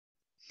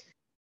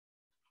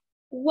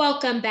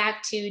Welcome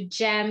back to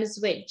Gems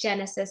with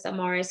Genesis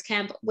Amaris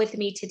Kemp. With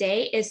me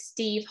today is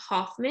Steve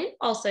Hoffman,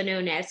 also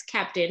known as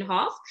Captain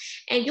Hoff,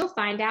 and you'll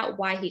find out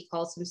why he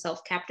calls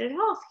himself Captain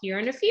Hoff here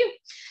in a few.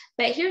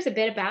 But here's a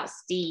bit about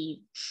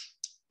Steve.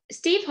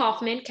 Steve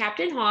Hoffman,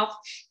 Captain Hoff,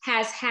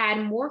 has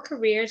had more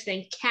careers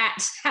than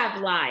cats have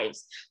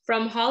lives,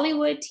 from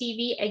Hollywood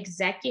TV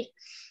executive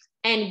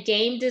and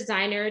game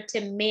designer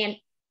to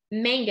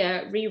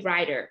manga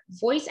rewriter,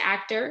 voice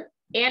actor,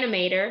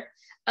 animator,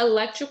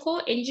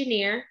 electrical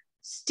engineer,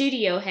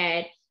 studio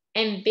head,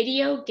 and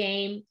video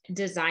game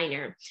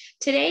designer.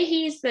 Today,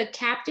 he's the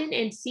captain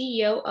and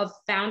CEO of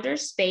Founder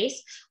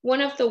Space, one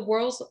of the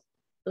world's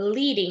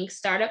leading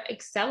startup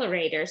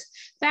accelerators.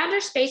 Founder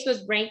Space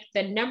was ranked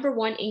the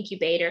 #1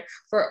 incubator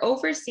for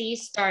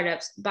overseas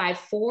startups by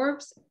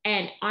Forbes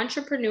and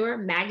Entrepreneur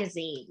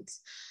Magazines.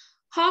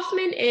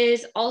 Hoffman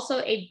is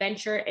also a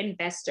venture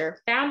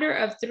investor, founder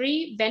of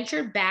 3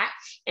 venture-backed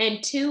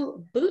and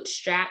 2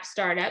 bootstrap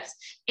startups,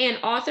 and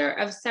author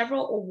of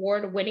several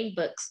award-winning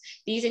books.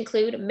 These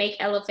include Make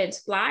Elephants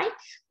Fly,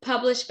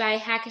 published by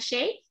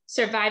Hackashay,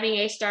 Surviving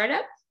a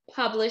Startup,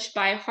 published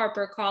by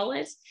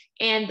HarperCollins,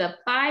 and The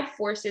 5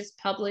 Forces,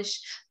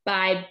 published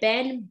by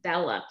Ben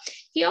Bella.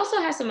 He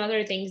also has some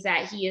other things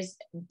that he is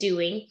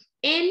doing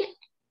in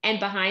and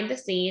behind the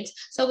scenes.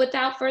 So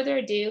without further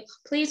ado,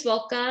 please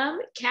welcome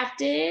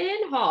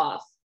Captain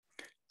Hoff.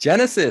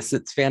 Genesis,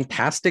 it's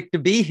fantastic to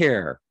be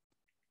here.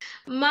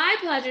 My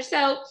pleasure.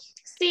 So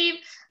Steve,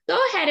 go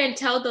ahead and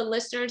tell the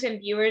listeners and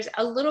viewers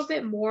a little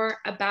bit more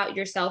about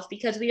yourself,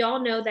 because we all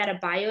know that a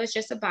bio is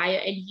just a bio,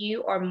 and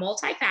you are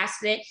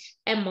multifaceted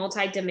and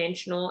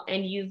multidimensional,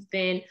 and you've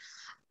been,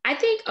 I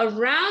think,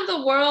 around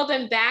the world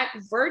and back,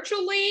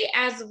 virtually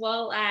as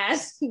well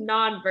as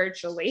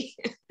non-virtually.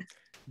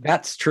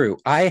 That's true.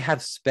 I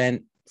have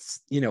spent,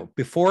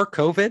 before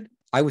COVID,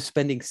 I was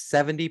spending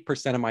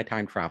 70% of my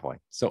time traveling.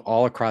 So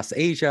all across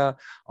Asia,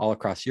 all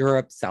across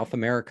Europe, South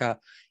America.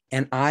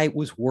 And I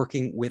was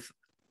working with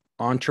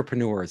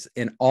entrepreneurs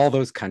in all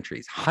those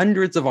countries,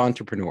 hundreds of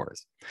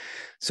entrepreneurs.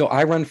 So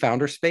I run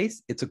Founder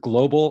Space. It's a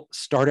global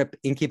startup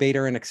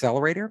incubator and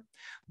accelerator.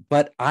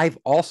 But I've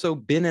also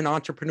been an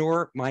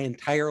entrepreneur my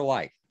entire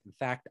life. In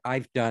fact,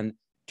 I've done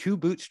 2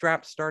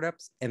 bootstrap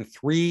startups and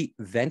 3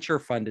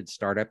 venture-funded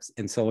startups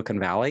in Silicon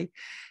Valley.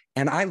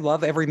 And I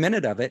love every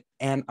minute of it.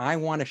 And I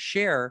want to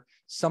share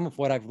some of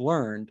what I've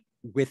learned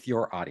with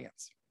your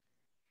audience.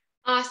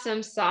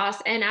 Awesome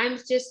sauce. And I'm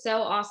just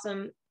so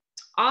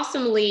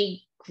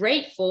awesomely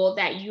grateful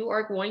that you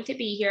are going to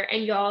be here.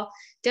 And y'all,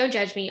 don't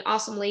judge me.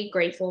 Awesomely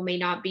grateful may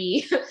not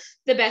be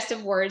the best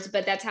of words,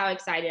 but that's how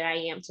excited I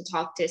am to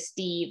talk to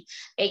Steve,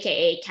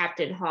 aka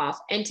Captain Hoff.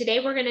 And today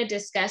we're going to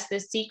discuss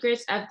the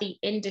secrets of the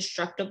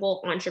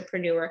indestructible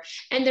entrepreneur.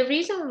 And the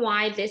reason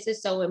why this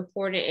is so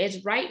important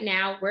is right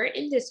now we're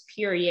in this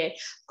period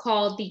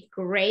called the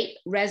Great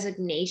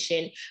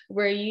Resignation,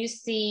 where you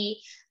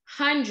see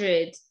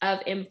hundreds of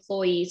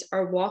employees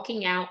are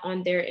walking out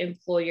on their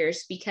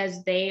employers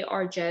because they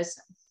are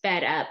just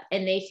fed up,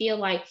 and they feel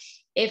like,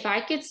 if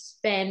I could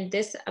spend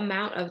this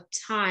amount of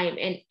time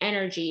and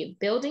energy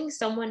building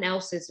someone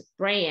else's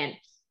brand,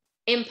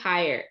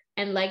 empire,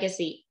 and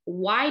legacy,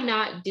 why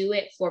not do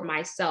it for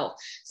myself?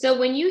 So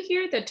when you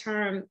hear the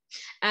term,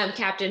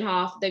 Captain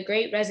Hoff, the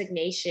Great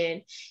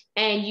Resignation,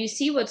 and you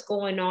see what's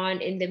going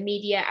on in the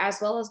media as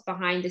well as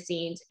behind the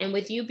scenes, and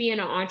with you being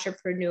an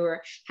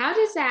entrepreneur, how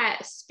does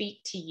that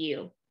speak to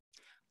you?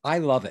 I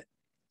love it.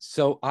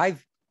 So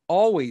I've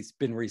always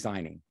been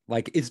resigning.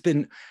 Like, it's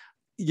been,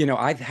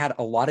 I've had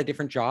a lot of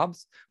different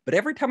jobs, but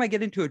every time I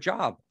get into a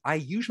job, I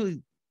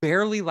usually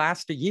barely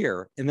last a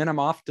year, and then I'm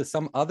off to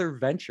some other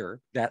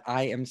venture that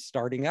I am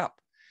starting up.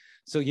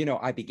 So,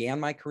 I began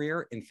my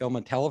career in film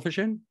and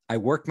television. I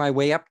worked my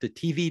way up to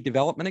TV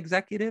development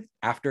executive.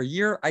 After a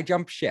year, I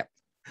jumped ship.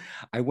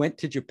 I went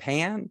to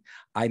Japan.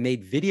 I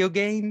made video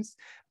games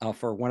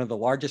for one of the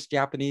largest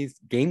Japanese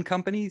game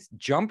companies,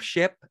 jumped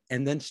ship,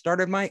 and then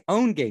started my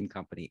own game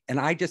company. And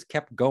I just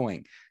kept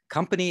going,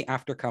 company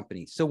after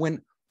company. So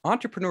when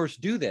entrepreneurs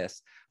do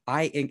this,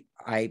 I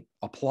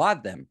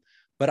applaud them.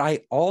 But I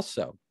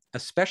also,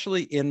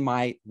 especially in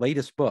my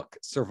latest book,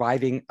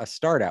 Surviving a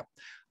Startup,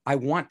 I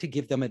want to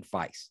give them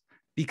advice,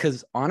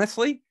 because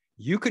honestly,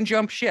 you can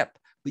jump ship,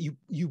 but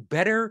you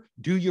better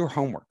do your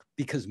homework,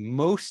 because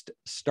most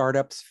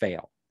startups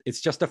fail.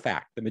 It's just a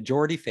fact. The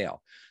majority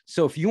fail.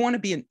 So if you want to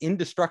be an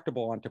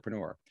indestructible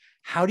entrepreneur,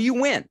 how do you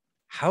win?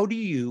 How do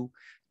you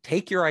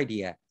take your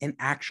idea and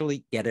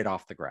actually get it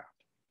off the ground?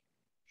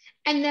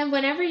 And then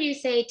whenever you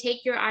say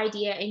take your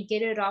idea and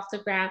get it off the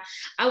ground,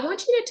 I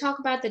want you to talk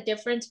about the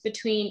difference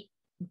between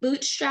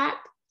bootstrap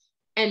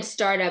and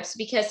startups,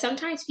 because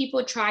sometimes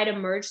people try to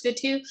merge the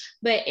two,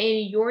 but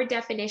in your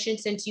definition,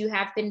 since you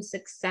have been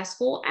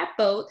successful at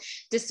both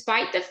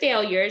despite the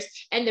failures,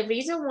 and the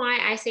reason why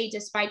I say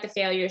despite the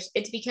failures,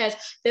 it's because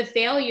the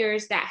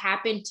failures that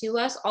happen to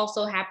us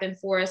also happen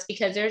for us,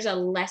 because there's a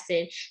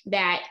lesson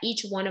that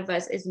each one of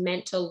us is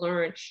meant to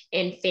learn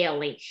in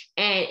failing,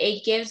 and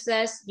it gives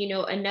us, you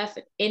know, enough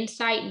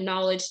insight,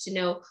 knowledge to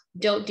know,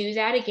 don't do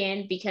that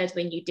again, because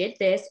when you did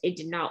this, it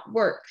did not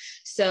work.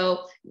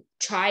 So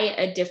try it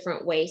a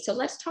different way. So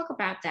let's talk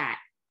about that.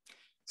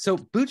 So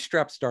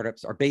bootstrap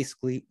startups are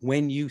basically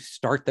when you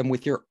start them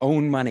with your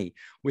own money,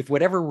 with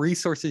whatever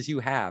resources you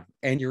have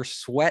and your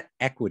sweat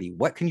equity.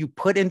 What can you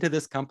put into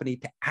this company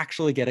to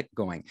actually get it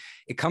going?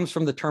 It comes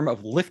from the term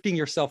of lifting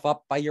yourself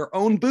up by your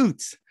own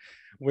boots,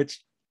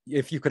 which,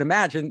 if you could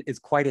imagine, is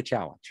quite a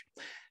challenge.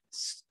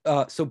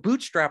 So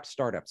bootstrap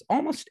startups,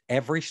 almost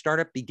every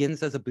startup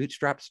begins as a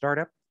bootstrap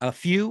startup. A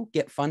few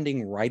get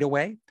funding right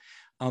away,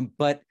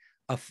 but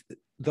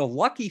the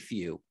lucky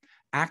few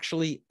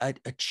actually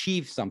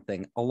achieve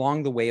something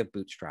along the way of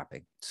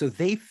bootstrapping. So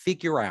they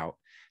figure out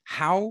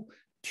how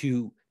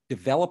to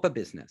develop a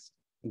business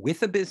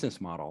with a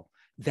business model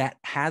that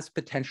has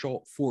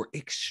potential for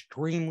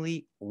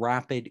extremely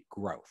rapid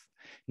growth.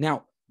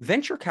 Now,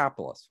 venture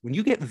capitalists, when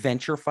you get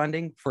venture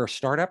funding for a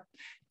startup,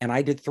 and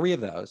I did 3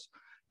 of those,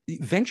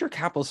 venture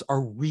capitalists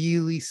are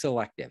really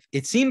selective.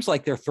 It seems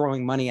like they're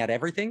throwing money at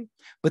everything,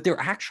 but they're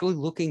actually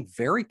looking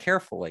very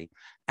carefully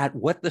at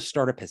what the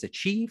startup has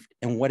achieved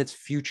and what its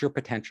future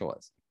potential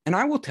is. And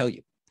I will tell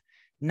you,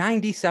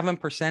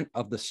 97%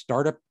 of the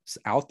startups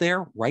out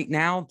there right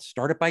now,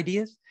 startup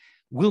ideas,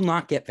 will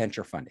not get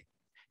venture funding.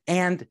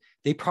 And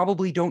they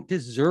probably don't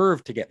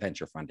deserve to get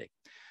venture funding.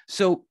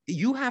 So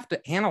you have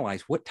to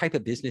analyze what type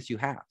of business you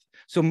have.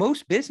 So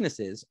most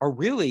businesses are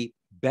really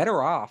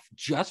better off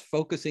just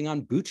focusing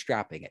on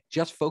bootstrapping it,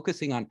 just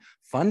focusing on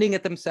funding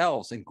it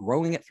themselves and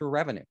growing it through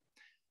revenue.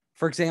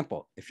 For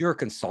example, if you're a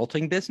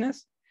consulting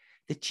business,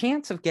 the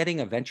chance of getting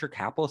a venture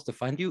capitalist to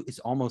fund you is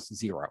almost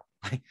zero.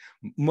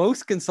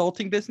 Most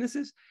consulting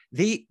businesses,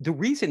 the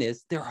reason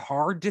is they're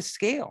hard to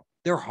scale.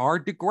 They're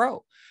hard to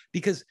grow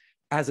because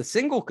as a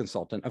single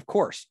consultant, of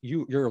course,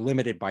 you're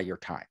limited by your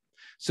time.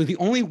 So the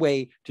only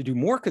way to do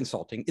more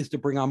consulting is to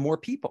bring on more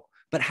people.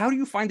 But how do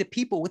you find the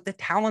people with the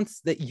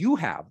talents that you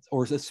have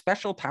or the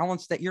special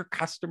talents that your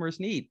customers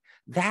need?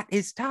 That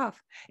is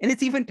tough. And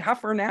it's even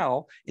tougher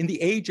now in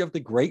the age of the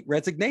Great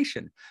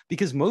Resignation,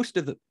 because most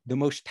of the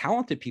most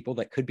talented people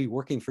that could be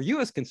working for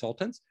you as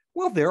consultants,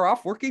 well, they're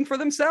off working for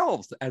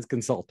themselves as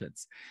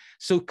consultants.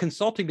 So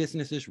consulting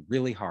business is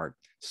really hard.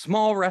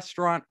 Small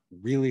restaurant,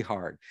 really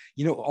hard.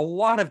 You know, a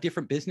lot of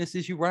different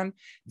businesses you run,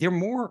 they're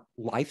more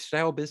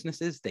lifestyle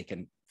businesses. They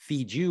can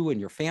feed you and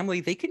your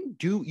family.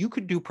 You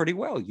could do pretty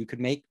well. You could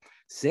make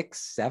 6,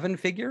 7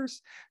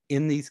 figures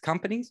in these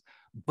companies.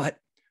 But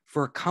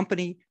for a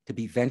company to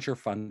be venture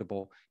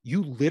fundable,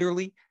 you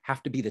literally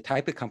have to be the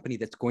type of company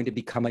that's going to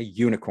become a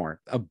unicorn,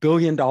 a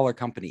billion-dollar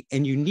company.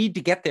 And you need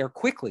to get there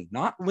quickly,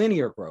 not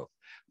linear growth,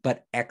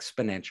 but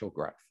exponential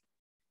growth.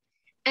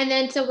 And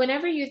then, so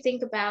whenever you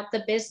think about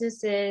the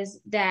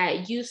businesses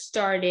that you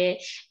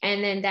started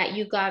and then that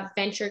you got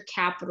venture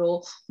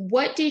capital,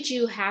 what did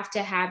you have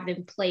to have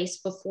in place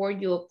before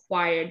you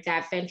acquired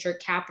that venture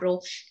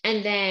capital?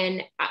 And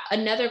then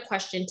another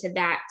question to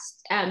that,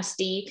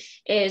 Steve,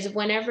 is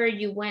whenever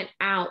you went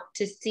out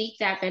to seek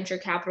that venture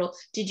capital,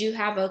 did you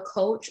have a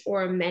coach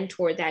or a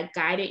mentor that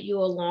guided you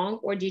along,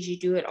 or did you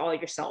do it all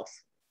yourself?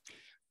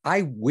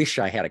 I wish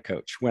I had a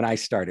coach when I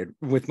started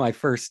with my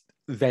first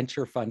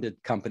venture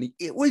funded company.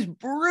 It was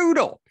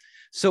brutal.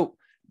 So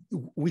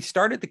we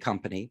started the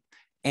company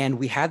and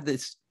we had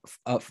this,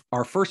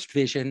 our first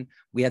vision,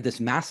 we had this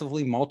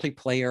massively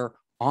multiplayer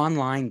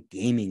online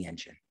gaming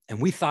engine.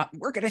 And we thought,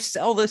 we're going to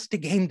sell this to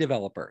game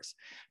developers.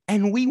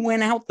 And we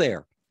went out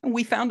there and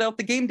we found out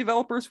the game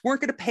developers weren't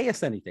going to pay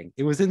us anything.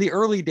 It was in the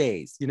early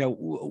days,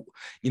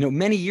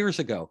 many years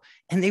ago,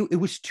 and it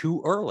was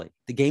too early.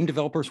 The game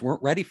developers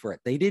weren't ready for it.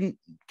 They didn't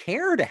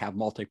care to have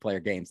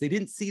multiplayer games. They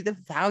didn't see the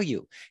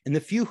value. And the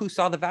few who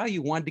saw the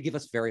value wanted to give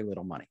us very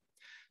little money.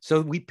 So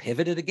we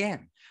pivoted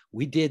again.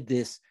 We did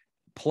this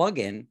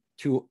plugin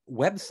to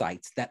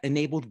websites that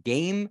enabled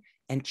game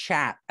and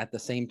chat at the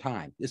same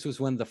time. This was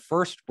one of the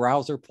first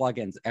browser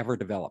plugins ever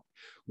developed.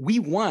 We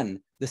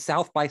won the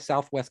South by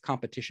Southwest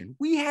competition.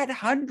 We had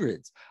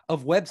hundreds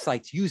of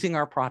websites using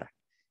our product,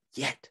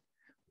 yet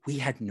we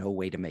had no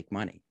way to make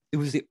money. It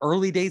was the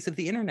early days of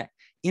the internet.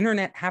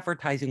 Internet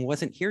advertising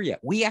wasn't here yet.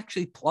 We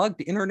actually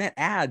plugged internet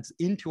ads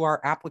into our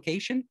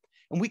application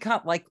and we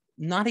got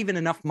not even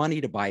enough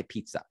money to buy a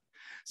pizza.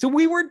 So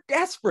we were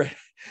desperate.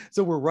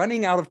 So we're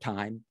running out of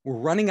time. We're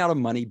running out of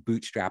money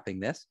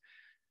bootstrapping this.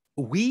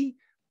 We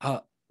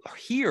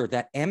hear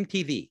that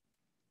MTV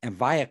and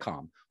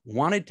Viacom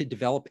wanted to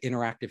develop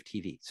interactive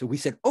TV. So we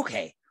said,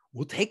 okay,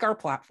 we'll take our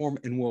platform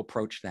and we'll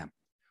approach them.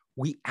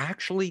 We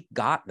actually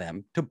got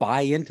them to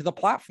buy into the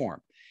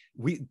platform.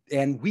 We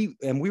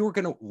were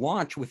going to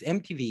launch with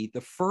MTV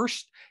the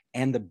first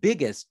and the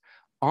biggest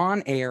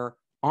on-air,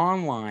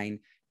 online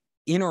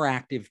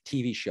interactive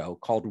TV show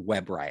called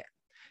Web Riot.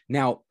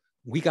 Now,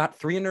 we got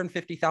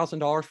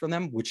 $350,000 from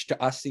them, which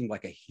to us seemed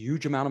like a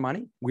huge amount of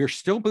money. We're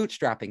still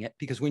bootstrapping it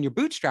because when you're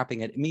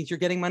bootstrapping it, it means you're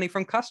getting money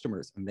from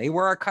customers, and they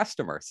were our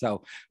customer.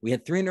 So we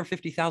had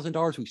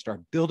 $350,000. We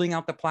started building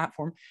out the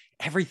platform.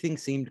 Everything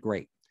seemed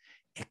great,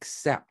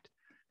 except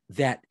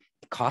that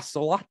it costs a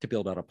lot to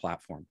build out a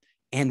platform,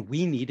 and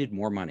we needed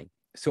more money.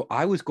 So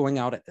I was going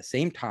out at the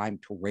same time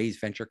to raise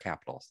venture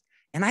capitalists.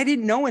 And I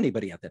didn't know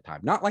anybody at the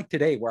time, not like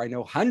today where I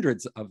know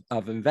hundreds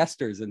of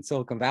investors in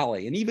Silicon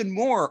Valley and even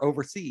more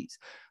overseas.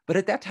 But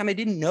at that time, I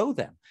didn't know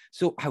them.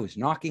 So I was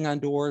knocking on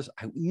doors.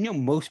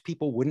 Most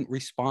people wouldn't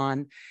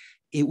respond.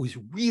 It was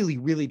really,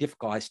 really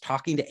difficult. I was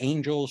talking to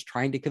angels,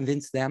 trying to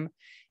convince them.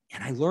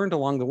 And I learned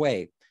along the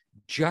way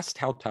just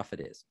how tough it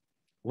is.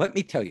 Let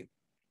me tell you,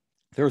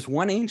 there was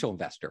one angel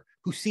investor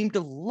who seemed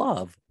to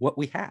love what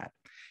we had.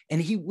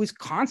 And he was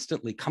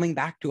constantly coming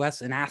back to us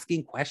and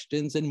asking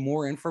questions and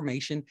more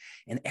information.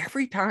 And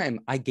every time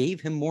I gave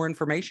him more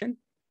information,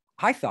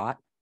 I thought,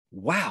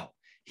 wow,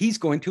 he's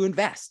going to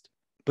invest.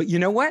 But you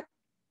know what?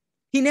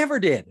 He never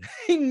did.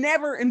 He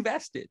never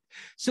invested.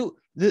 So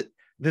the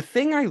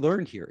thing I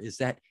learned here is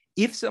that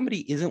if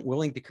somebody isn't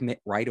willing to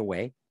commit right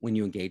away when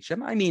you engage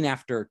them, I mean,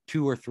 after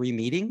 2 or 3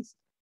 meetings,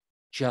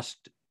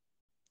 just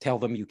tell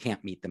them you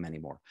can't meet them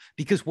anymore.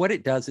 Because what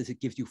it does is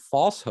it gives you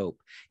false hope.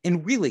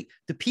 And really,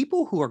 the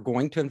people who are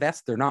going to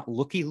invest, they're not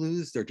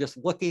looky-loos, they're just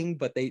looking,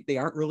 but they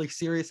aren't really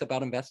serious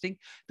about investing.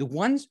 The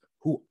ones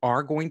who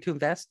are going to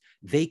invest,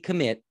 they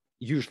commit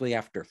usually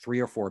after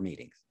 3 or 4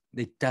 meetings.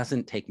 It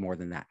doesn't take more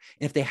than that.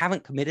 And if they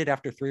haven't committed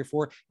after 3 or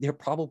 4, they're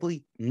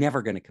probably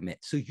never going to commit.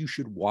 So you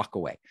should walk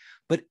away.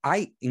 But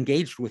I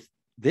engaged with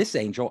this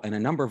angel and a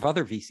number of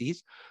other VCs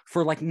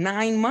for like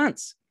 9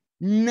 months.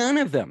 None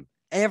of them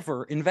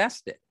ever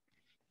invested.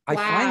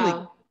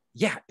 Wow.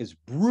 It's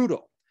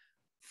brutal.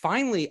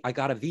 Finally, I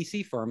got a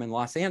VC firm in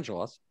Los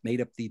Angeles,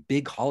 made up the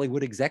big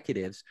Hollywood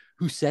executives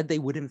who said they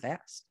would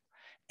invest.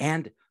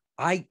 And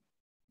I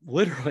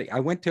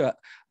went to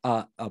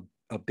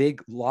a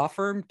big law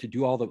firm to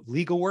do all the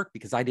legal work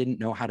because I didn't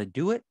know how to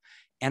do it.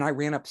 And I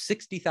ran up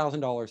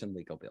 $60,000 in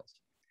legal bills.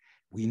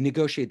 We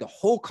negotiated the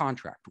whole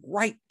contract,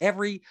 right?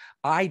 Every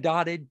I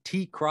dotted,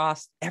 T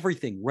crossed,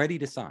 everything ready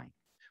to sign.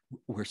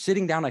 We're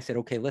sitting down. I said,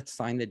 okay, let's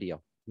sign the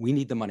deal. We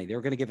need the money. They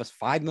were going to give us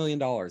 $5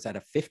 million at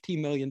a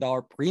 $15 million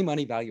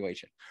pre-money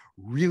valuation.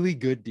 Really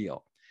good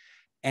deal.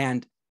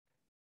 And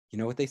you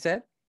know what they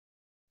said?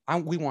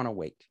 We want to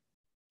wait.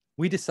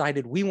 We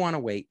decided we want to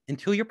wait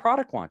until your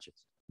product launches.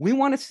 We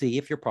want to see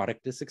if your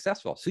product is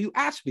successful. So you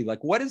asked me,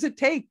 like, what does it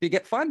take to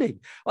get funding?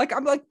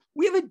 I'm like,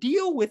 we have a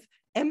deal with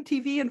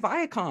MTV and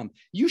Viacom.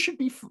 You should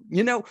be,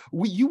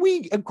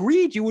 we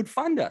agreed you would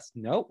fund us.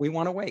 No, we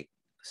want to wait.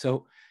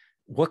 So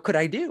what could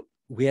I do?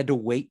 We had to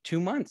wait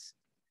 2 months.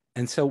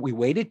 And so we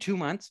waited 2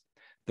 months.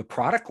 The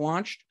product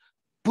launched.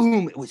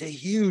 Boom, it was a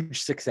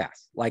huge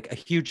success, like a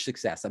huge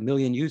success. 1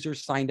 million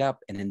users signed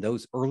up. And in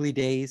those early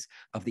days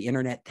of the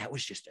internet, that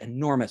was just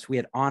enormous. We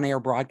had on-air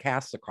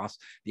broadcasts across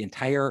the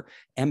entire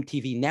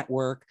MTV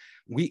network.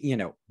 We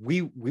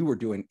were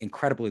doing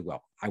incredibly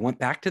well. I went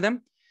back to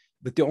them,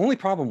 but the only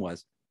problem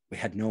was we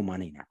had no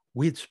money now.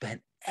 We had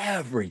spent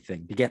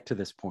everything to get to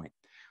this point.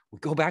 We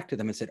go back to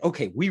them and said,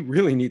 okay, we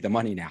really need the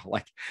money now.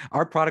 Like,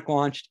 our product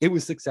launched, it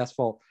was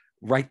successful,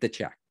 write the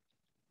check.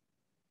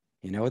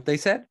 You know what they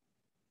said?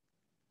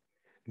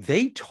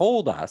 They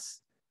told us,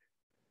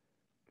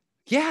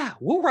 yeah,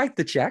 we'll write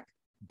the check,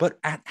 but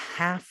at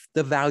half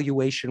the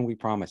valuation we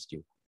promised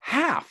you.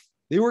 Half.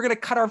 They were going to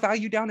cut our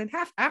value down in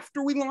half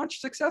after we launched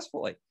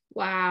successfully.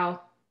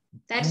 Wow.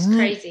 That's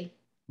crazy.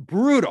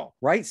 Brutal,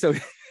 right? So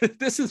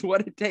this is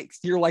what it takes.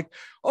 You're like,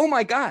 oh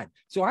my God.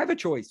 So I have a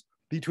choice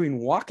between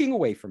walking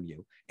away from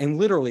you, and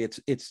literally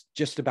it's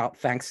just about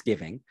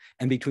Thanksgiving.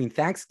 And between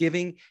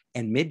Thanksgiving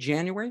and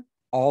mid-January,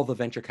 all the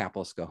venture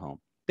capitalists go home.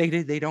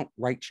 They don't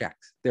write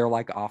checks. They're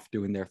like off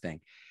doing their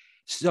thing.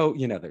 So,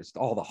 there's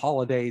all the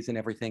holidays and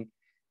everything.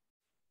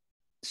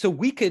 So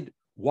we could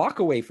walk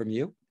away from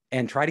you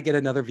and try to get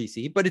another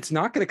VC, but it's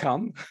not going to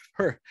come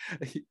for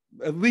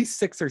at least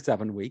 6 or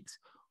 7 weeks.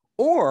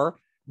 Or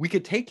we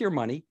could take your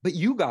money, but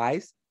you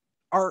guys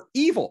are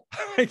evil.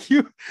 Like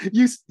you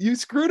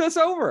screwed us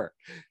over.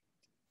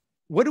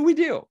 What do we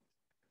do?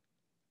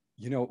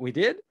 You know what we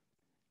did?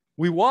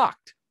 We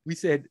walked. We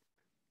said,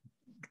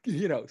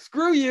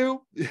 screw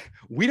you.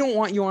 We don't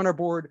want you on our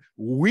board.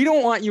 We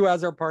don't want you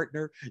as our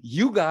partner.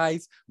 You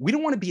guys, we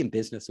don't want to be in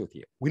business with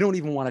you. We don't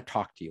even want to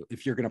talk to you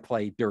if you're going to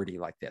play dirty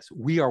like this.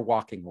 We are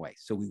walking away.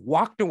 So we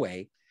walked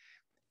away,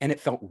 and it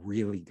felt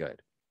really good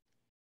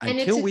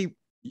until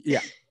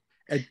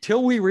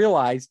we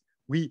realized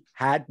we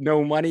had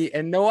no money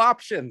and no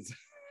options.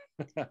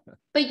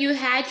 But you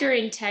had your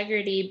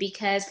integrity,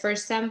 because for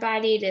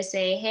somebody to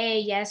say, hey,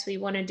 yes, we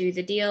want to do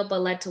the deal,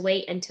 but let's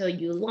wait until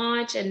you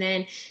launch. And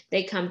then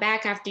they come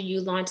back after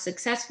you launch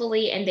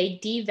successfully and they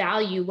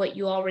devalue what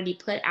you already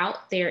put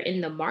out there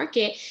in the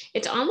market.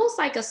 It's almost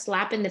like a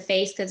slap in the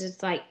face, because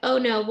it's like, oh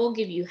no, we'll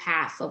give you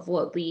half of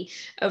what we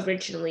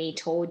originally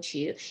told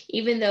you,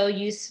 even though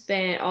you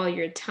spent all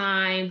your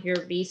time,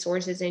 your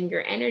resources, and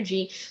your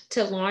energy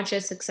to launch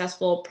a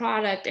successful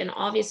product. And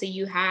obviously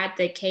you had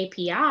the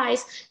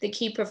KPIs, the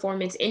key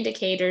performance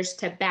indicators,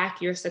 to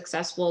back your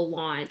successful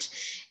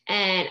launch.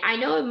 And I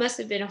know it must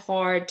have been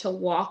hard to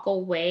walk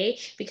away,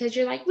 because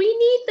you're like, we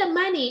need the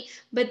money.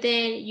 But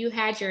then you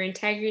had your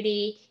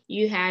integrity,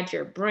 you had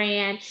your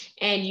brand,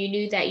 and you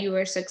knew that you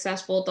were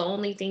successful. The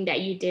only thing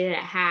that you didn't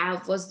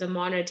have was the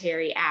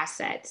monetary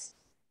assets.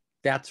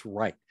 That's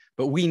right.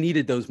 But we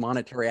needed those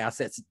monetary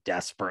assets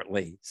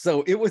desperately.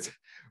 So it was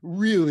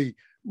really,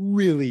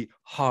 really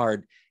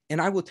hard. And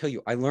I will tell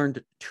you, I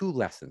learned 2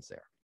 lessons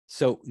there.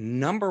 So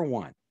number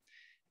one,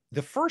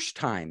 the first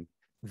time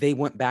they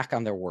went back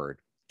on their word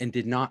and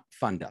did not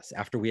fund us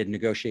after we had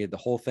negotiated the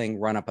whole thing,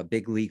 run up a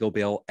big legal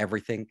bill,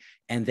 everything,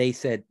 and they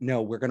said,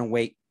 no, we're going to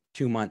wait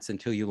 2 months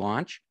until you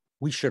launch,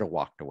 we should have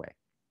walked away.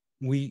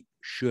 We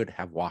should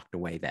have walked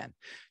away then.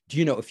 Do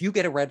you know, if you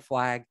get a red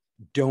flag,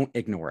 don't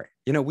ignore it.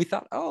 You know, we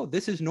thought, oh,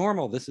 this is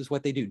normal. This is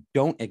what they do.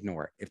 Don't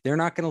ignore it. If they're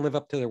not going to live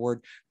up to their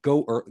word,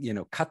 go, or, you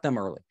know, cut them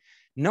early.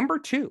 Number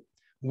 2,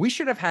 we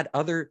should have had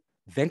other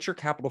venture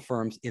capital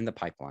firms in the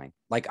pipeline.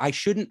 Like, I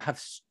shouldn't have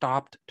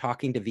stopped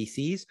talking to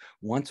VCs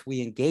once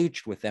we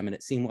engaged with them and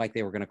it seemed like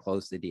they were going to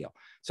close the deal.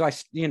 So I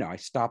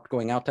stopped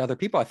going out to other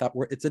people. I thought,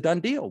 it's a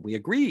done deal. We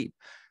agreed,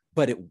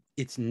 but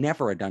it's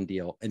never a done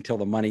deal until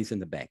the money's in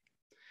the bank.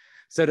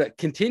 So to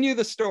continue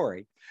the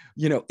story,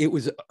 you know, it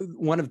was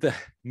one of the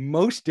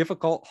most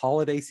difficult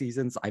holiday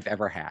seasons I've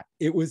ever had.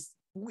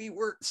 We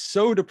were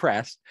so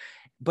depressed,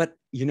 but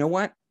you know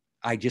what?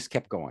 I just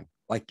kept going.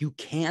 Like, you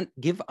can't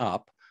give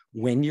up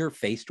when you're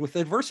faced with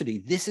adversity.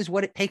 This is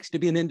what it takes to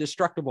be an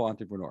indestructible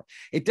entrepreneur.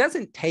 It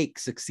doesn't take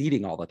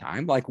succeeding all the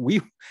time. Like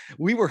we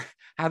were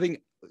having,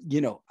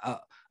 you know,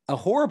 a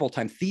horrible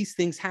time. These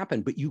things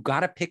happen, but you got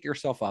to pick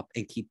yourself up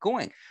and keep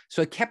going.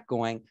 So I kept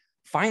going.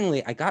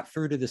 Finally, I got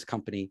through to this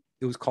company.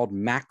 It was called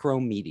Macro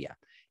Media.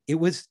 It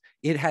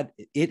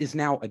is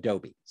now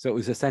Adobe. So it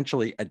was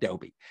essentially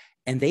Adobe.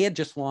 And they had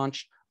just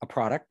launched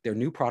their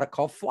new product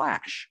called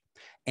Flash.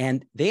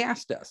 And they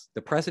asked us,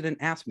 the president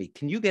asked me,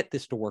 can you get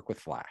this to work with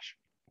Flash?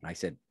 And I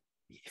said,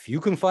 if you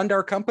can fund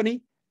our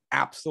company,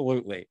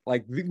 absolutely.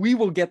 Like, we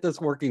will get this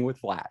working with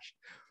Flash.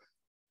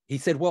 He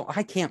said, well,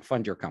 I can't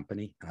fund your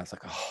company. And I was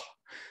like, oh,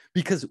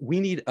 because we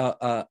need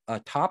a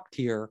top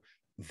tier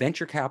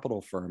venture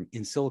capital firm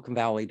in Silicon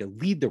Valley to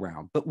lead the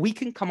round, but we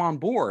can come on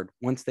board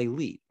once they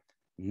lead.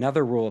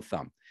 Another rule of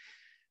thumb,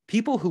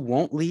 people who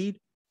won't lead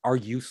are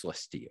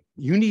useless to you.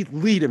 You need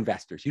lead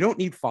investors. You don't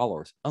need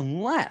followers,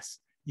 unless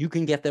you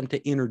can get them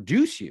to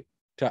introduce you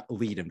to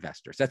lead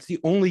investors. That's the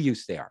only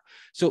use they are.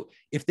 So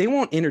if they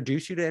won't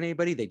introduce you to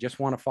anybody, they just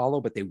want to follow,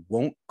 but they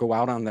won't go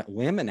out on that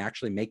limb and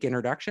actually make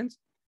introductions,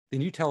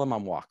 then you tell them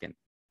I'm walking.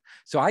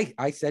 So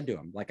I said to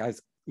him, like, I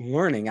was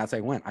learning as I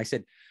went, I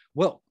said,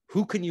 well,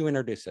 who can you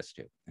introduce us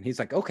to? And he's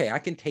like, okay, I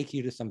can take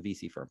you to some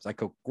VC firms. I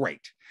go,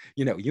 great.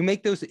 You know, if you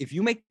make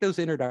those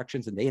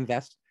introductions and they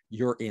invest,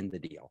 you're in the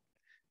deal.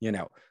 You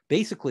know,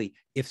 basically,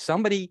 if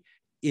somebody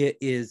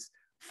is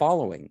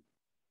following,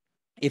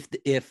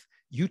 if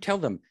you tell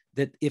them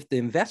that if the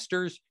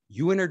investors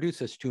you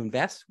introduce us to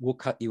invest,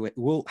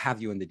 we'll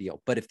have you in the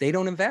deal. But if they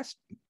don't invest,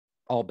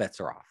 all bets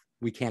are off.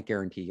 We can't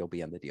guarantee you'll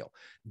be in the deal,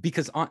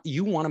 because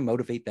you want to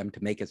motivate them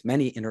to make as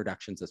many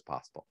introductions as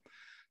possible.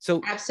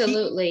 So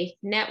absolutely,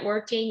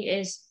 networking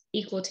is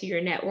equal to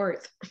your net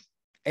worth.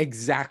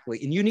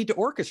 Exactly. And you need to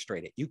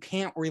orchestrate it. You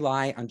can't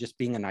rely on just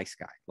being a nice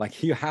guy.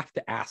 Like, you have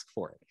to ask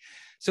for it.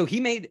 So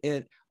he made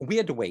it, we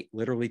had to wait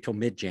literally till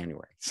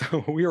mid-January.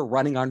 So we were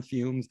running on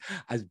fumes.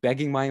 I was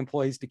begging my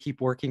employees to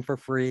keep working for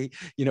free.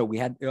 You know, we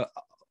had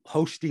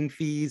hosting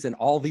fees and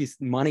all these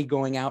money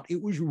going out.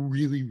 It was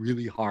really,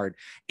 really hard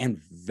and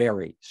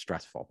very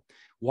stressful.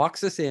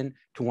 Walks us in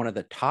to one of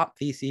the top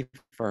VC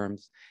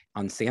firms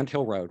on Sand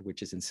Hill Road,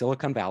 which is in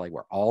Silicon Valley,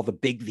 where all the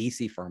big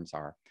VC firms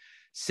are.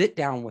 Sit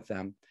down with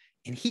them.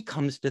 And he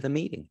comes to the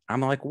meeting.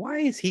 I'm like, why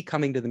is he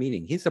coming to the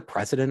meeting? He's the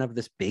president of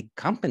this big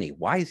company.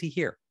 Why is he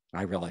here? And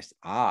I realized,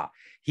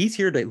 he's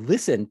here to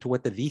listen to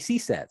what the VC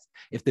says.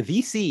 If the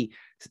VC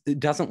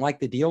doesn't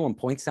like the deal and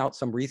points out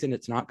some reason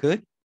it's not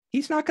good,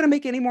 he's not going to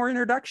make any more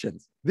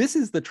introductions. This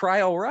is the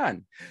trial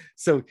run.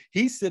 So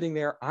he's sitting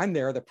there. I'm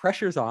there. The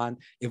pressure's on.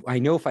 If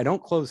I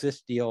don't close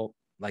this deal,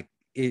 like,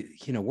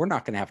 we're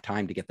not going to have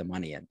time to get the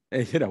money in.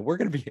 We're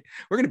going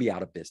to be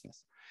out of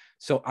business.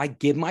 So I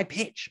give my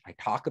pitch. I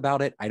talk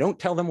about it. I don't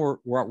tell them we're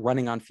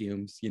running on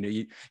fumes.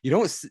 You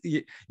don't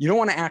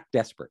want to act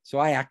desperate. So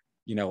I act,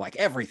 like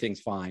everything's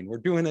fine. We're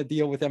doing a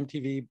deal with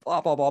MTV, blah,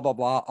 blah, blah, blah,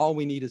 blah. All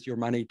we need is your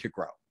money to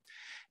grow.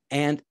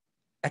 And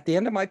at the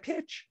end of my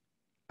pitch,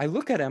 I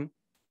look at him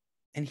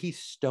and he's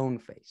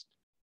stone-faced.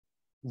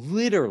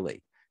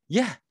 Literally.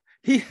 Yeah.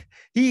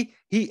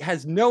 He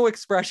has no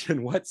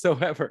expression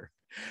whatsoever.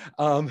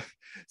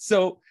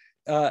 So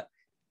I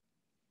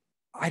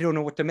don't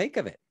know what to make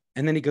of it.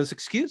 And then he goes,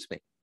 excuse me.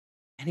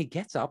 And he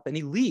gets up and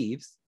he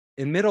leaves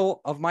in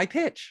middle of my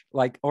pitch,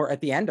 like, or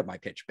at the end of my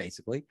pitch,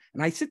 basically.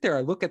 And I sit there,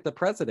 I look at the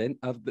president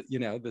of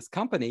the, this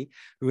company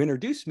who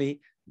introduced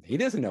me. He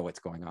doesn't know what's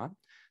going on.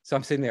 So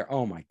I'm sitting there,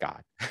 oh my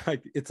God,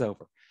 it's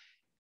over.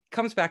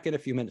 Comes back in a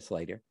few minutes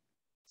later,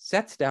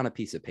 sets down a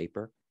piece of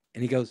paper,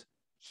 and he goes,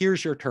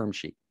 here's your term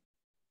sheet.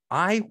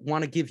 I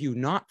want to give you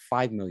not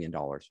 $5 million,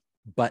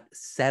 but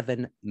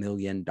 $7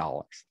 million.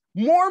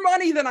 More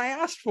money than I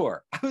asked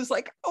for. I was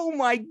like, oh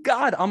my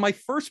God. On my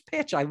first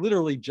pitch, I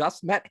literally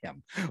just met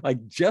him,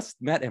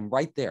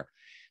 right there.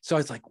 So I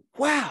was like,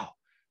 wow,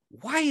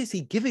 why is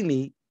he giving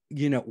me,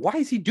 why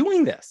is he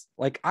doing this?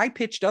 Like, I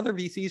pitched other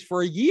VCs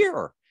for a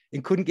year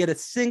and couldn't get a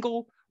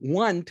single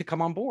one to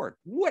come on board.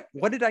 What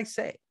did I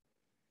say?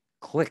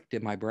 Clicked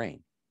in my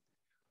brain.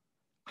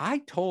 I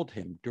told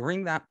him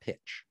during that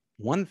pitch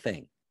one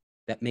thing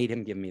that made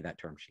him give me that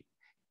term sheet.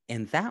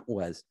 And that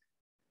was,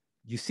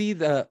 you see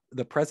the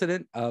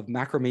president of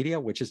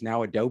Macromedia, which is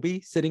now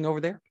Adobe, sitting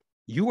over there?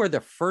 You are the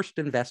first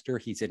investor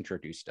he's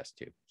introduced us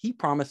to. He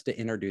promised to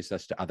introduce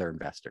us to other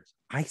investors.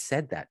 I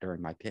said that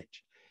during my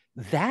pitch.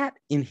 That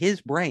in his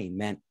brain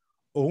meant,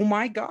 oh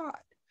my God,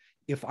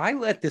 if I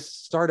let this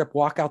startup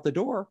walk out the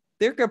door,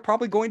 they're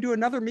probably going to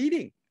another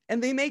meeting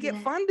and they may get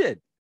funded.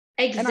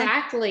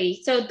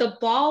 Exactly. So the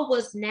ball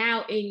was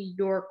now in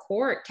your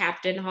court,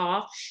 Captain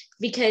Hoff,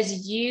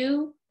 because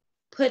you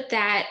put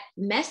that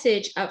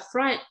message up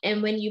front.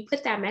 And when you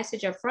put that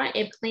message up front,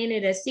 it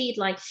planted a seed.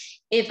 Like,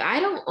 if I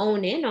don't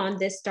own in on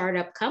this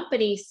startup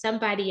company,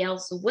 somebody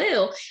else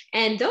will,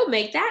 and they'll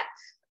make that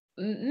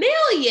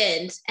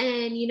millions.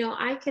 And,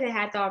 I could have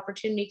had the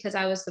opportunity because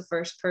I was the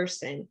first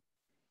person.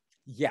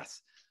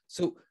 Yes.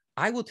 So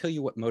I will tell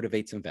you what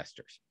motivates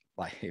investors.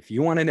 Like, if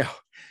you want to know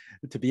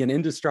to be an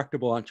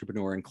indestructible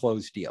entrepreneur and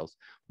close deals,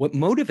 what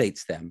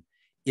motivates them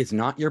is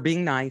not your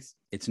being nice.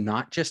 It's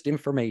not just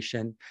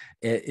information.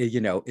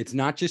 It's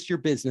not just your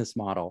business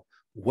model.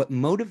 What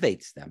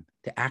motivates them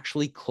to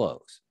actually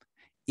close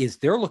is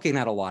they're looking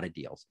at a lot of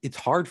deals. It's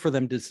hard for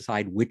them to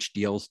decide which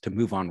deals to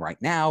move on right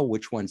now,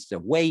 which ones to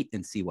wait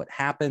and see what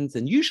happens.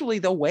 And usually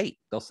they'll wait.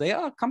 They'll say,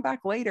 oh, come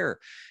back later.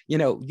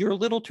 You're a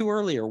little too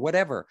early or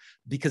whatever,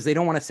 because they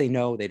don't want to say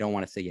no. They don't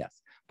want to say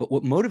yes. But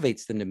what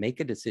motivates them to make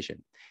a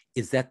decision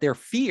is that their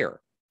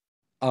fear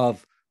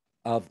of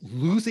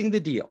losing the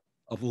deal,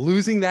 of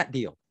losing that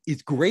deal,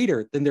 is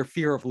greater than their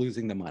fear of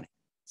losing the money.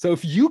 So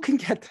if you can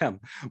get them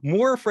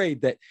more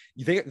afraid that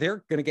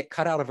they're going to get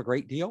cut out of a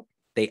great deal,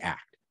 they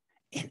act.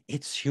 And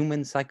it's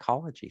human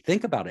psychology.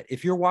 Think about it.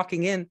 If you're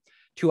walking in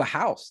to a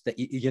house that,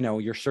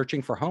 you're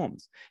searching for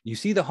homes, you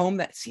see the home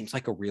that seems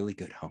like a really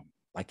good home,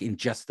 like in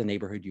just the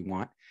neighborhood you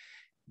want.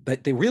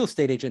 But the real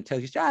estate agent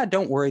tells you,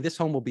 don't worry, this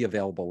home will be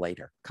available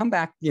later. Come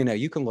back,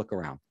 you can look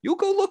around. You'll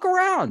go look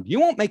around. You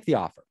won't make the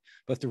offer.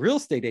 But the real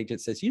estate agent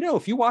says,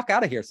 if you walk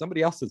out of here,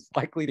 somebody else is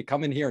likely to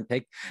come in here and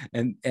take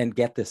and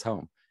get this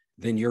home.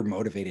 Then you're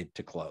motivated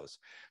to close.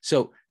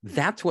 So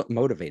that's what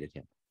motivated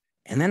him.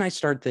 And then I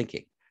started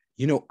thinking,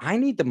 I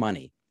need the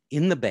money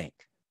in the bank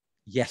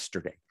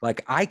yesterday.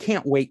 Like, I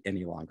can't wait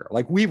any longer.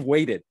 Like, we've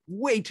waited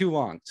way too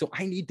long. So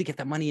I need to get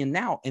the money in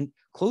now. And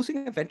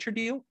closing a venture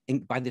deal,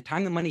 and by the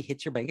time the money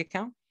hits your bank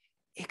account,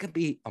 it could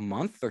be a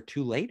month or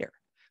two later,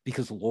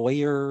 because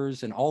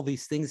lawyers and all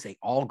these things, they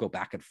all go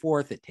back and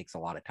forth. It takes a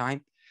lot of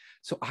time.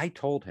 So I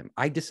told him,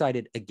 I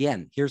decided,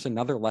 again, here's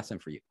another lesson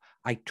for you.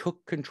 I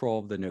took control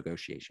of the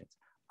negotiations.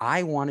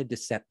 I wanted to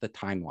set the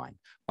timeline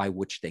by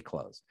which they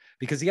close,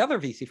 because the other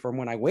VC firm,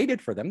 when I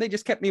waited for them, they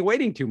just kept me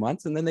waiting 2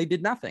 months and then they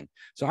did nothing.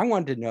 So I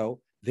wanted to know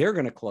they're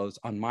going to close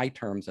on my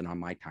terms and on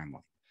my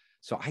timeline.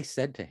 So I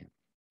said to him,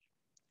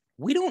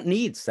 we don't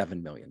need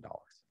 $7 million.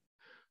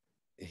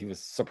 He was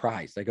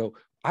surprised. I go,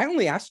 I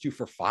only asked you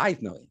for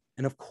 $5 million.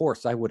 And of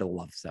course I would have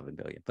loved $7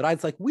 billion, but I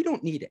was like, we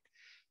don't need it.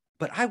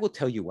 But I will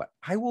tell you what,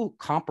 I will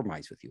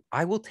compromise with you.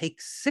 I will take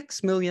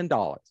 $6 million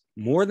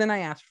more than I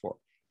asked for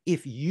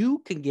if you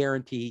can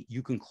guarantee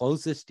you can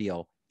close this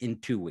deal in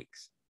 2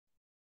 weeks.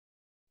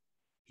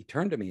 He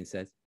turned to me and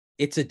says,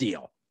 it's a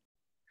deal.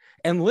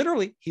 And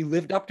literally, he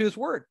lived up to his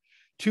word.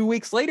 2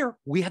 weeks later,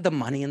 we had the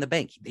money in the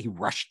bank. He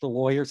rushed the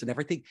lawyers and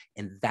everything,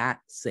 and that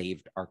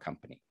saved our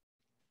company.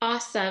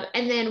 Awesome.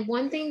 And then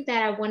one thing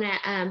that I want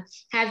to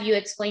have you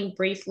explain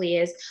briefly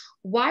is,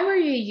 why were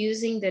you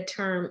using the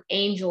term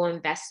angel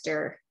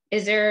investor?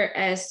 Is there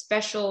a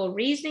special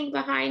reasoning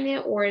behind it,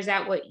 or is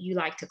that what you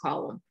like to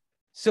call them?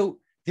 So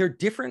there are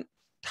different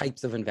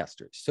types of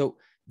investors. So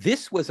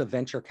this was a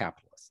venture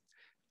capitalist.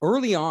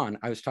 Early on,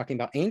 I was talking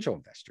about angel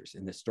investors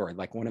in this story,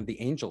 like one of the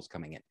angels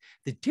coming in.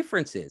 The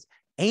difference is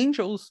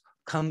angels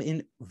come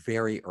in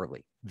very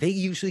early. They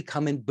usually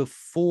come in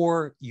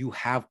before you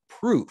have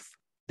proof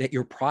that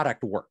your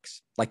product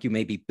works. Like, you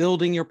may be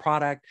building your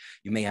product,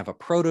 you may have a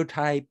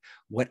prototype,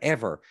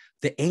 whatever.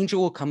 The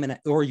angel will come in,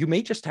 or you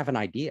may just have an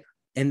idea.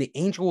 And the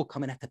angel will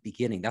come in at the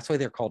beginning. That's why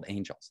they're called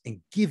angels,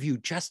 and give you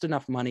just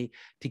enough money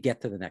to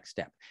get to the next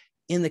step.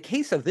 in the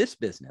case of this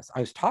business,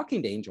 I was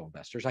talking to angel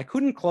investors. I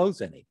couldn't close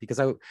any because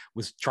I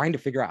was trying to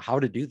figure out how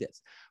to do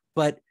this.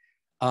 But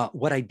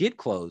what I did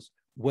close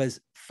was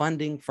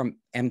funding from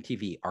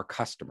MTV, our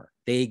customer.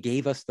 They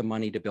gave us the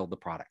money to build the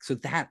product. So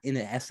that, in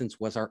essence,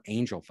 was our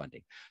angel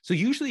funding. So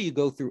usually you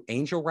go through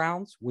angel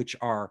rounds, which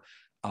are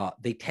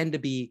they tend to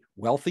be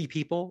wealthy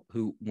people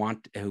who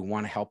want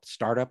to help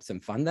startups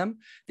and fund them.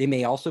 They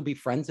may also be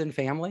friends and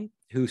family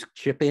who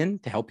chip in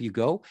to help you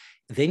go.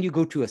 Then you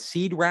go to a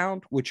seed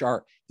round, which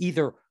are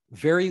either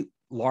very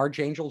large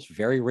angels,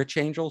 very rich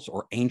angels,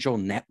 or angel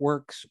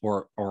networks,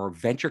 or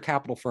venture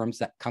capital firms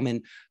that come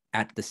in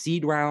at the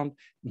seed round.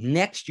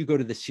 Next, you go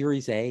to the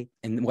Series A.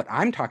 And what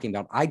I'm talking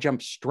about, I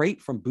jump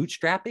straight from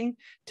bootstrapping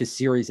to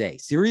Series A.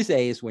 Series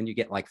A is when you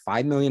get like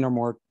 $5 million or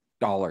more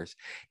dollars.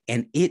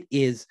 And it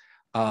is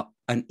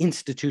an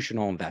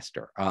institutional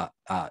investor,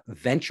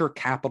 venture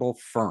capital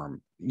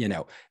firm.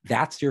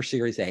 That's your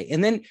Series A.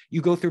 And then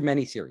you go through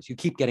many series. You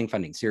keep getting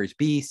funding, Series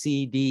B,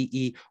 C, D,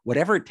 E,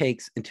 whatever it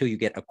takes until you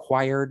get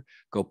acquired,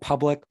 go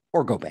public,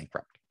 or go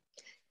bankrupt.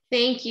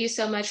 Thank you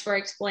so much for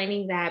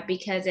explaining that,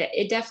 because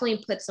it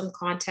definitely puts some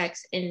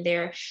context in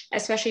there,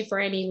 especially for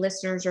any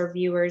listeners or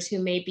viewers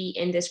who may be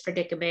in this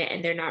predicament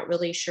and they're not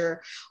really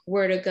sure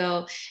where to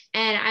go.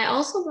 And I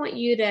also want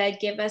you to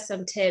give us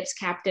some tips,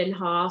 Captain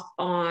Hoff,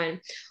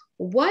 on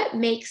what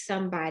makes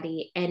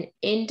somebody an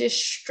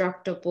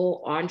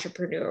indestructible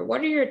entrepreneur. What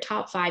are your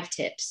top 5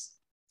 tips?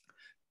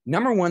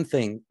 Number one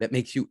thing that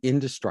makes you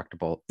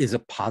indestructible is a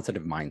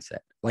positive mindset.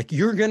 Like,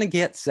 you're going to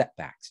get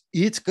setbacks.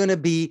 It's going to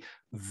be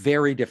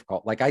very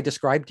difficult. Like I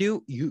described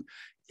to you,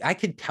 I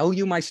could tell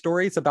you my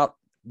stories about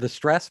the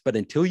stress, but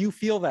until you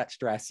feel that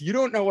stress, you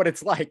don't know what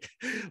it's like.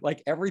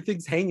 Like,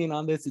 everything's hanging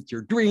on this. It's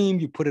your dream.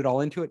 You put it all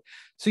into it.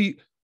 So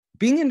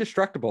being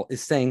indestructible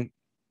is saying,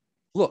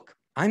 look,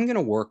 I'm going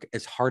to work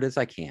as hard as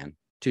I can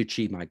to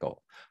achieve my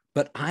goal,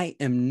 but I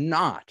am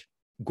not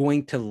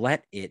going to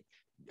let it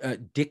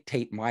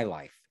dictate my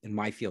life and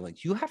my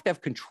feelings. You have to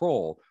have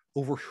control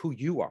over who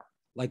you are,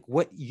 like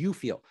what you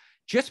feel.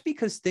 Just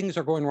because things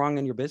are going wrong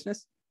in your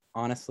business,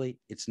 honestly,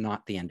 it's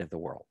not the end of the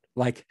world.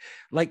 Like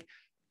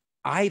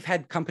I've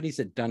had companies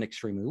that have done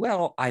extremely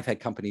well. I've had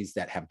companies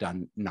that have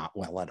done not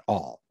well at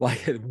all,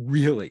 like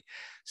really.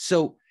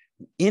 So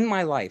in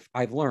my life,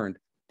 I've learned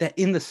that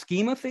in the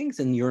scheme of things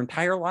in your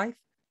entire life,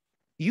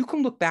 you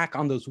can look back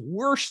on those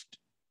worst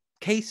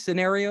case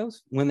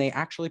scenarios when they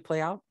actually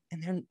play out.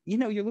 And then,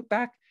 you look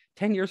back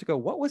 10 years ago,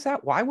 what was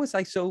that? Why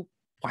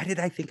did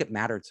I think it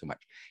mattered so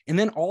much? And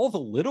then all the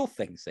little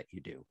things that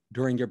you do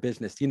during your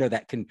business,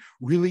 that can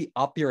really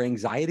up your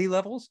anxiety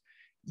levels.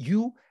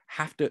 You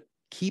have to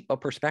keep a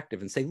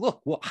perspective and say,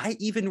 look, well, I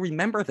even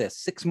remember this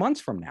 6 months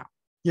from now,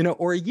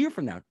 or a year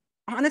from now.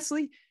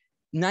 Honestly,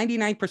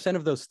 99%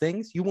 of those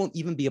things, you won't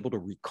even be able to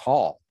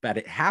recall that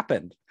it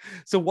happened.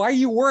 So why are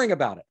you worrying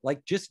about it?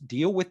 Like, just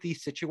deal with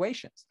these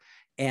situations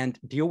and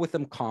deal with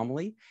them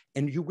calmly.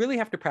 And you really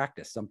have to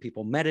practice. Some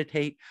people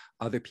meditate,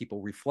 other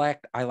people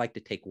reflect. I like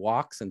to take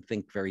walks and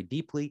think very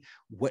deeply.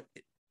 What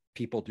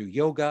people do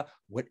yoga,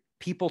 what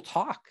people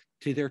talk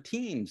to their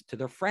teams, to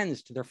their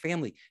friends, to their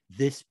family.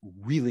 This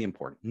really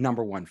important.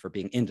 Number one, for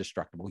being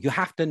indestructible. You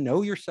have to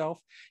know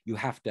yourself. You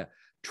have to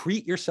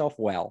treat yourself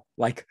well,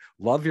 like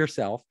love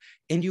yourself.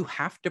 And you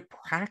have to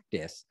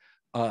practice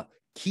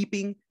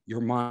keeping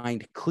your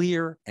mind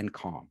clear and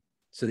calm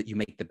so that you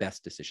make the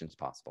best decisions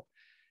possible.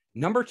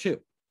 Number 2,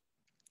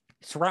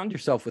 surround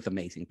yourself with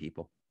amazing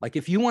people. Like,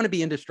 if you want to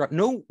be indestructible,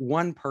 no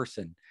one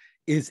person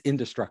is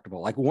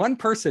indestructible. Like, one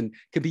person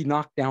can be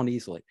knocked down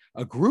easily.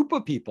 A group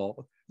of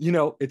people,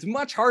 it's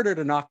much harder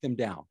to knock them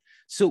down.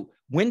 So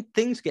when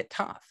things get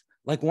tough,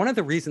 like, one of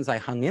the reasons I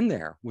hung in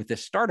there with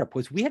this startup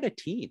was we had a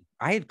team.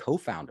 I had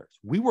co-founders.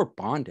 We were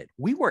bonded.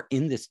 We were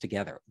in this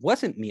together. It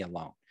wasn't me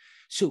alone.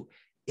 So,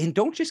 and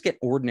don't just get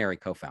ordinary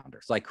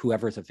co-founders, like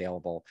whoever's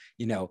available,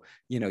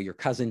 your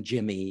cousin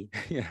Jimmy,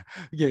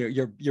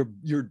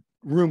 your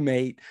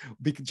roommate,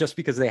 just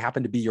because they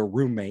happen to be your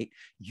roommate.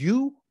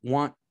 You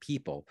want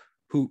people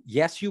who,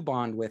 yes, you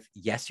bond with,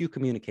 yes, you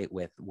communicate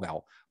with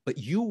well, but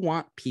you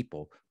want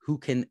people who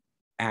can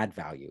add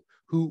value,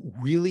 who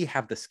really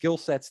have the skill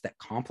sets that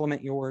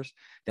complement yours,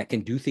 that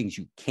can do things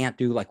you can't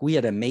do. Like, we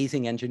had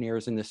amazing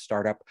engineers in this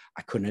startup.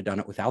 I couldn't have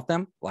done it without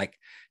them. Like,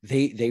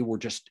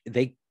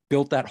 they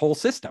built that whole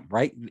system,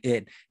 right?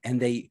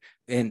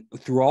 And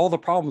through all the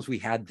problems we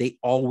had, they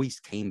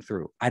always came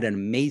through. I had an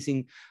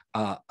amazing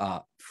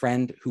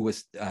friend who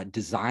was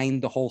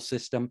designed the whole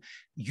system.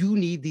 You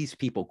need these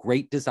people,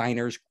 great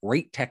designers,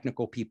 great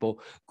technical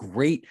people,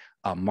 great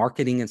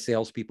marketing and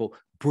sales people.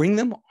 Bring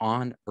them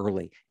on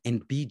early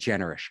and be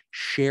generous.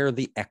 Share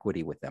the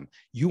equity with them.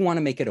 You want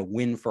to make it a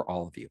win for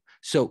all of you.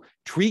 So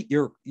treat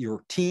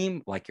your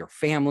team like your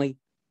family.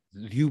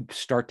 You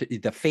start to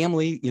the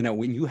family,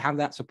 when you have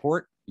that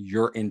support,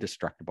 you're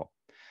indestructible.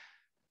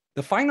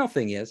 The final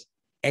thing is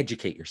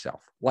educate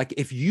yourself. Like,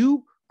 if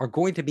you are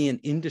going to be an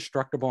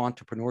indestructible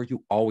entrepreneur,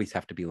 you always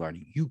have to be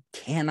learning. You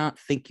cannot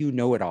think you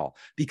know it all,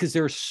 because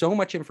there's so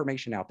much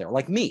information out there.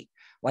 Like me,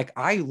 Like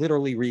I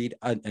literally read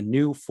a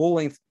new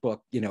full-length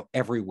book,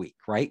 every week,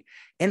 right?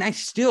 And I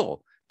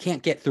still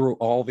can't get through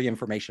all the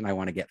information I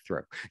want to get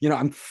through.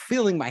 I'm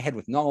filling my head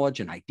with knowledge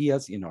and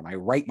ideas, and I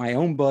write my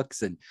own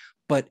books.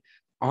 But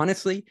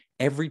honestly,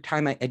 every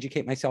time I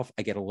educate myself,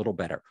 I get a little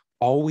better.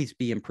 Always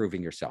be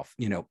improving yourself,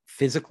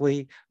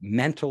 physically,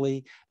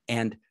 mentally.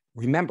 And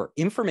remember,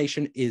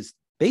 information is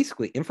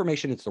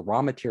the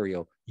raw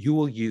material you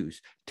will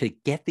use to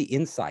get the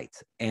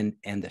insights and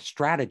the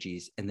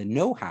strategies and the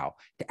know-how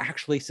to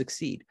actually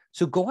succeed.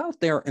 So go out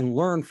there and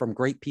learn from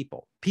great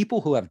people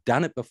who have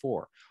done it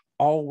before.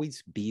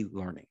 Always be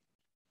learning.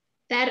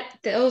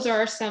 Those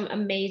are some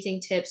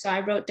amazing tips. So I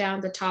wrote down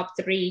the top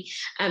 3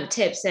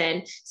 tips.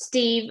 And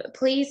Steve,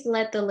 please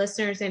let the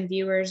listeners and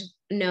viewers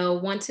know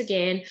once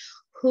again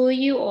who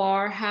you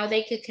are, how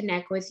they could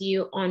connect with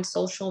you on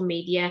social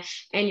media,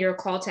 and your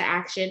call to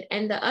action,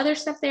 and the other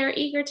stuff they're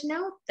eager to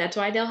know. That's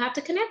why they'll have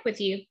to connect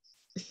with you.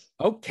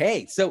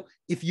 Okay. So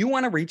if you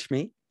want to reach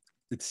me,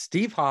 it's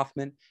Steve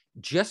Hoffman.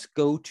 Just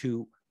go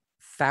to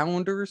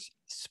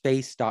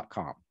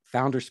founderspace.com.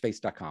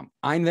 Founderspace.com.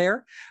 I'm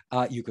there.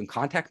 You can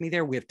contact me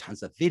there. We have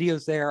tons of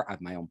videos there. I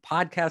have my own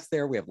podcast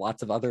there. We have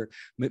lots of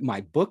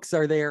my books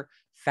are there.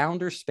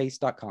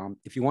 Founderspace.com.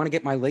 If you want to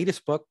get my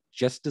latest book,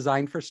 just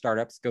designed for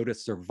startups, go to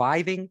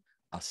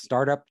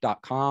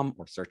survivingastartup.com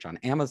or search on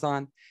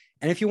Amazon.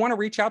 And if you want to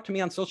reach out to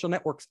me on social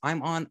networks,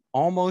 I'm on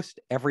almost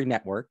every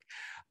network.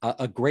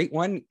 A great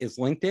one is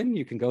LinkedIn.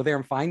 You can go there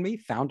and find me,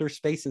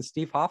 Founderspace and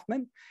Steve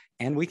Hoffman,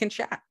 and we can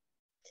chat.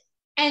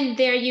 And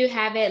there you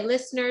have it,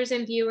 listeners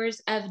and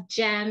viewers of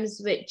Gems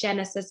with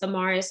Genesis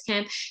Amaris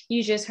Kemp.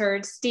 You just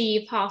heard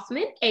Steve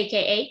Hoffman,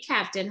 aka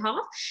Captain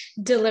Hoff,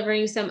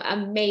 delivering some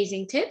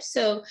amazing tips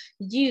so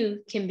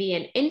you can be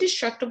an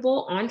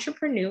indestructible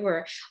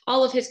entrepreneur.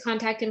 All of his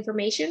contact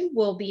information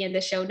will be in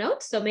the show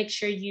notes, so make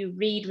sure you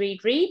read,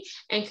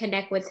 and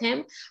connect with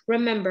him.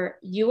 Remember,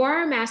 you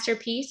are a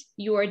masterpiece.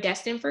 You are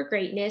destined for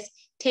greatness.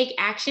 Take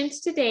actions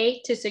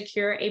today to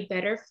secure a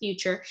better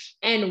future.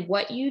 And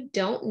what you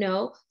don't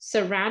know,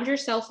 surround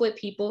yourself with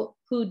people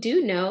who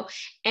do know,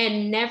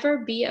 and never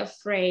be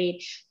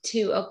afraid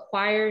to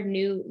acquire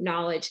new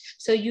knowledge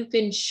so you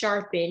can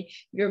sharpen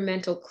your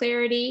mental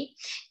clarity,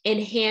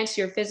 enhance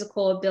your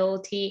physical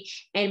ability,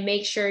 and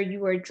make sure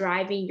you are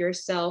driving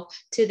yourself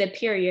to the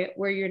period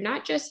where you're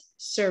not just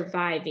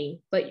surviving,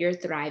 but you're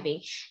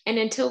thriving. And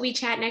until we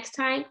chat next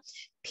time,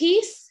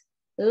 peace,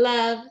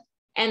 love,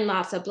 and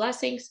lots of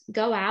blessings.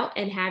 Go out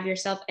and have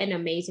yourself an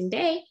amazing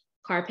day.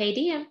 Carpe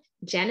diem.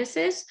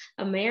 Genesis,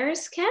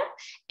 Amaris Kemp,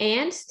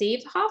 and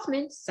Steve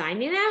Hoffman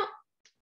signing out.